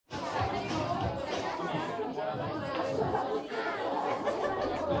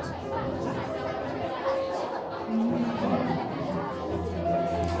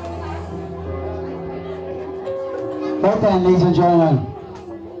Right then, ladies and gentlemen.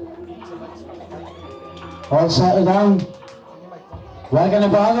 All settled down. Welcome to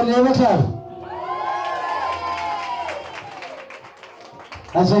Bargain Labour Club.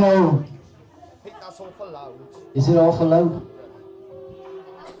 As you know, That's awful loud. is it awful loud?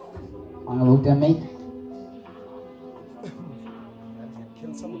 I'm about them, mate.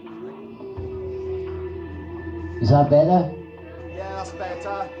 Kill someone. Is that better? Yeah, that's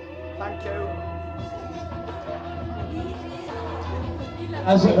better. Thank you.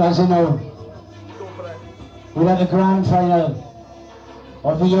 As you know, Go for it. we had a grand final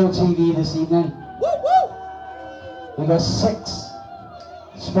of VOTV this evening. Woo woo! We got 6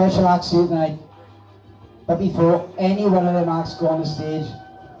 special acts here tonight. But before any one of them acts go on the stage,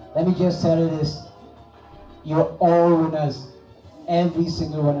 let me just tell you this. You're all winners. Every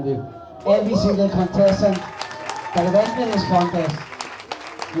single one of you. Every single contestant that have entered this contest.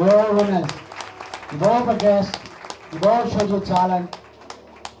 You're all winners. You've all progressed. You've all showed your talent.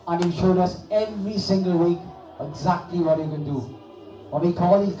 And you've showed us every single week exactly what you can do. When we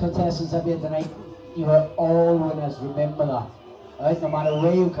call these contestants up here tonight, you are all winners. Remember that. Right? No matter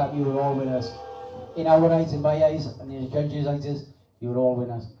where you come, you are all winners. In our eyes, in my eyes, and in the judges' eyes, you are all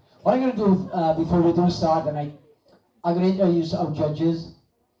winners. What I'm going to do before we do start tonight, I'm going to introduce our judges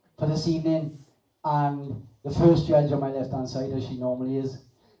for this evening. And the first judge on my left-hand side, as she normally is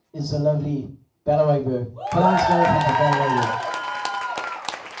the lovely Bella Wyberg. Thanks, Bella Wyberg.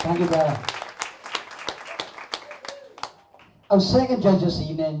 Thank you, Bella. Our second judge this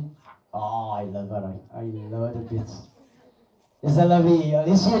evening, oh, I love her, I love her to bits, is the lovely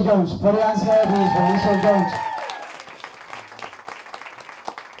Alicia Jones. Put your hands together, please, for Alicia Jones.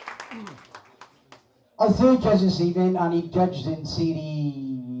 Our third judge this evening, and he judged in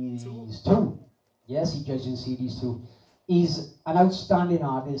series 2. Yes, he judged in series 2. He's an outstanding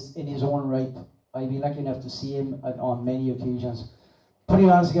artist in his own right. I've been lucky enough to see him on many occasions. Put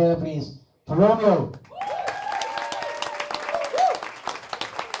your hands together, please, for Romeo.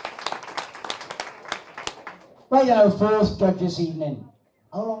 Right, our fourth judge this evening.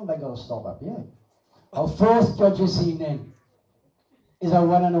 How long have I got to stop up here? Our fourth judge this evening is our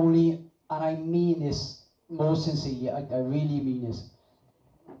one and only, and I mean this most sincerely, I really mean this,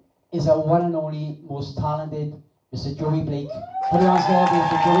 is our one and only most talented Mr. Joey Blake. Put your hands together, please,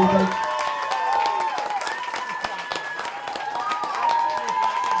 for Joey Blake.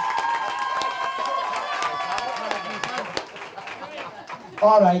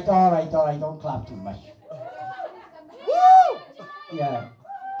 All right, don't clap too much. Woo! Yeah.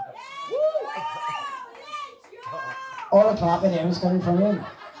 All the clapping there is coming from him.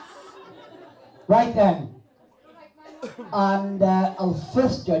 Right then. And our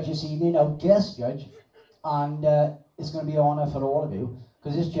fifth judge this evening, our guest judge, and it's going to be an honour for all of you,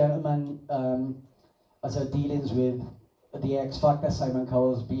 because this gentleman has had dealings with the X Factor, Simon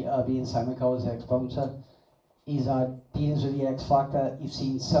Cowell's, being Simon Cowell's ex-bouncer. He's had dealings with the X Factor. You've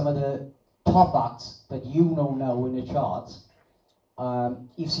seen some of the top acts that you know now in the charts.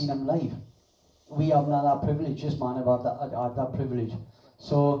 You've seen them live. We haven't had that privilege. This man have had that privilege.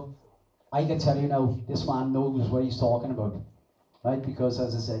 So I can tell you now, this man knows what he's talking about, right? Because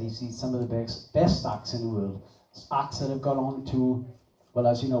as I said, he's seen some of the best acts in the world. Acts that have gone on to, well,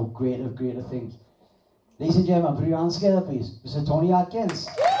 as you know, greater things. Ladies and gentlemen, put your hands together, please. Mr. Tony Atkins.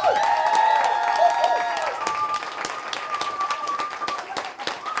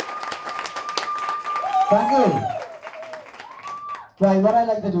 Thank you. Right, what I'd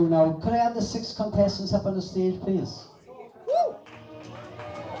like to do now, could I have the 6 contestants up on the stage, please?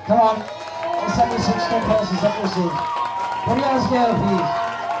 Come on, let's have the 6 contestants up on the stage. Put your hands together, please.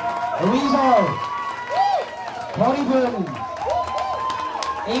 Louise Hall, Tony Burton,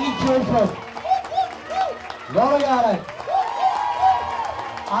 Amy Churchwood, Laura Garrett,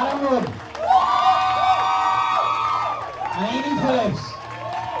 Adam Wood, and Amy Phillips.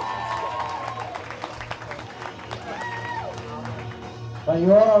 But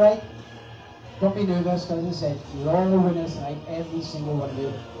you're all alright? Don't be nervous, because as I said, you're all winners tonight. Every single one of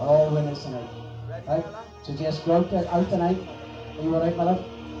you are all winners tonight. Right? So just go out tonight. Are you alright, my love?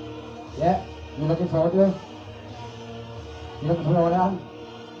 Yeah? You looking forward to it? You looking forward to it?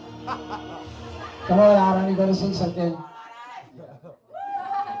 Come on, Aaron, you gotta sing something.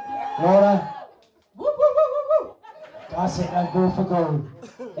 Laura? Woo, woo, woo, woo, woo. That's it, now go for gold.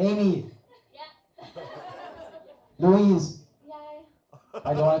 Amy? Yeah. Louise?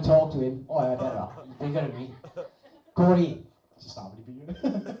 I don't want to talk to him. Oh, I better. He's bigger than me. Corey. Just not really bigger.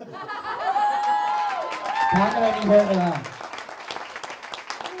 Can't get any better than that.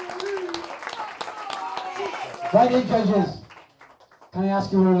 Right in, judges. Can I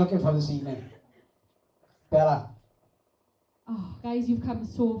ask you what we're looking for this evening? Bella. guys, you've come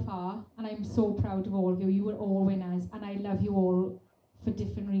so far, and I'm so proud of all of you. You were all winners, and I love you all for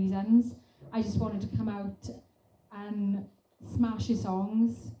different reasons. I just wanted to come out and smash your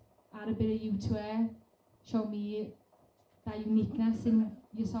songs, add a bit of you to it, show me that uniqueness in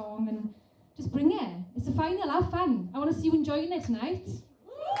your song, and just bring it. It's a final, have fun. I want to see you enjoying it tonight.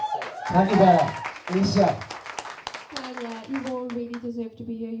 Thank you, Bella. Lisa. Well, yeah, you all really deserve to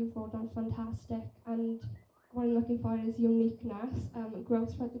be here. You've all done fantastic, and what I'm looking for is uniqueness,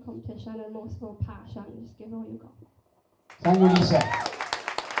 growth throughout the competition, and most of all passion. Just give all you got. Thank you, Lisa.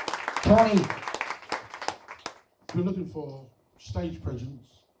 Tony. We're looking for stage presence.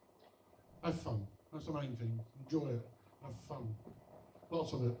 Have fun. That's the main thing. Enjoy it. Have fun.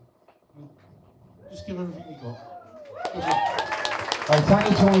 Lots of it. And just give everything you got. Right, thank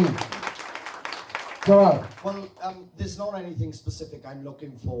you, Tony. Go. Well, there's not anything specific I'm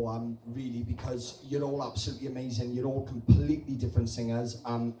looking for, really, because you're all absolutely amazing. You're all completely different singers.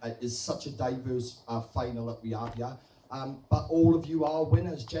 It's such a diverse final that we have here. But all of you are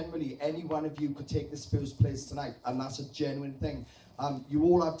winners. Generally, any one of you could take this first place tonight, and that's a genuine thing. You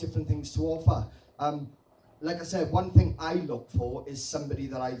all have different things to offer. Like I said, one thing I look for is somebody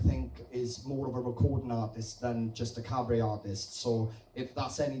that I think is more of a recording artist than just a cabaret artist. So if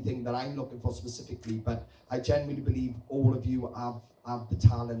that's anything that I'm looking for specifically, but I genuinely believe all of you have the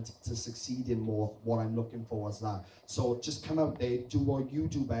talent to succeed in what I'm looking for as that. So just come out there, do what you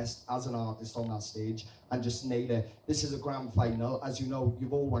do best as an artist on that stage, and just nail it. This is a grand final. As you know,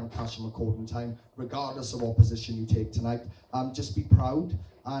 you've all won cash and recording time, regardless of what position you take tonight. Just be proud,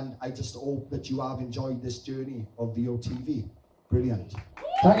 and I just hope that you have enjoyed this journey of VOTV. Brilliant.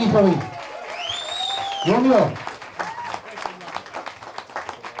 Thank you, Chloe. Romeo.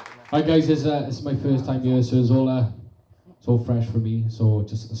 Hi guys, it's my first time here, so it's all fresh for me, so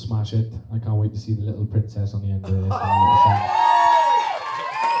just smash it. I can't wait to see the little princess on the end of it.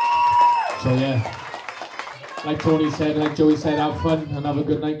 So yeah, like Tony said, like Joey said, have fun and have a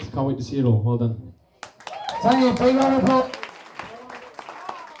good night. Can't wait to see it all. Well done. Thank you, big round of applause.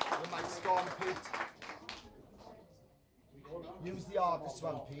 Use the artist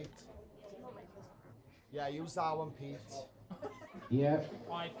one, Pete. Yeah, use that one, Pete. Yeah.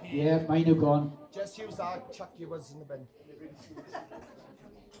 Yeah, mine have gone. Just use that, chuck yours in the bin.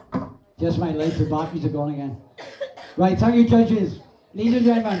 Just my lights and batteries are gone again. Right, thank you, judges. Ladies and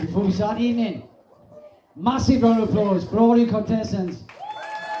gentlemen, before we start the evening, massive round of applause for all you contestants.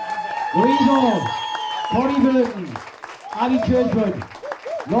 Louise Hall, Corey Burton, Abby Churchwood,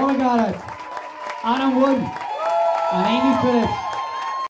 Laura Garrett, Anna Wood, and Amy Phillips.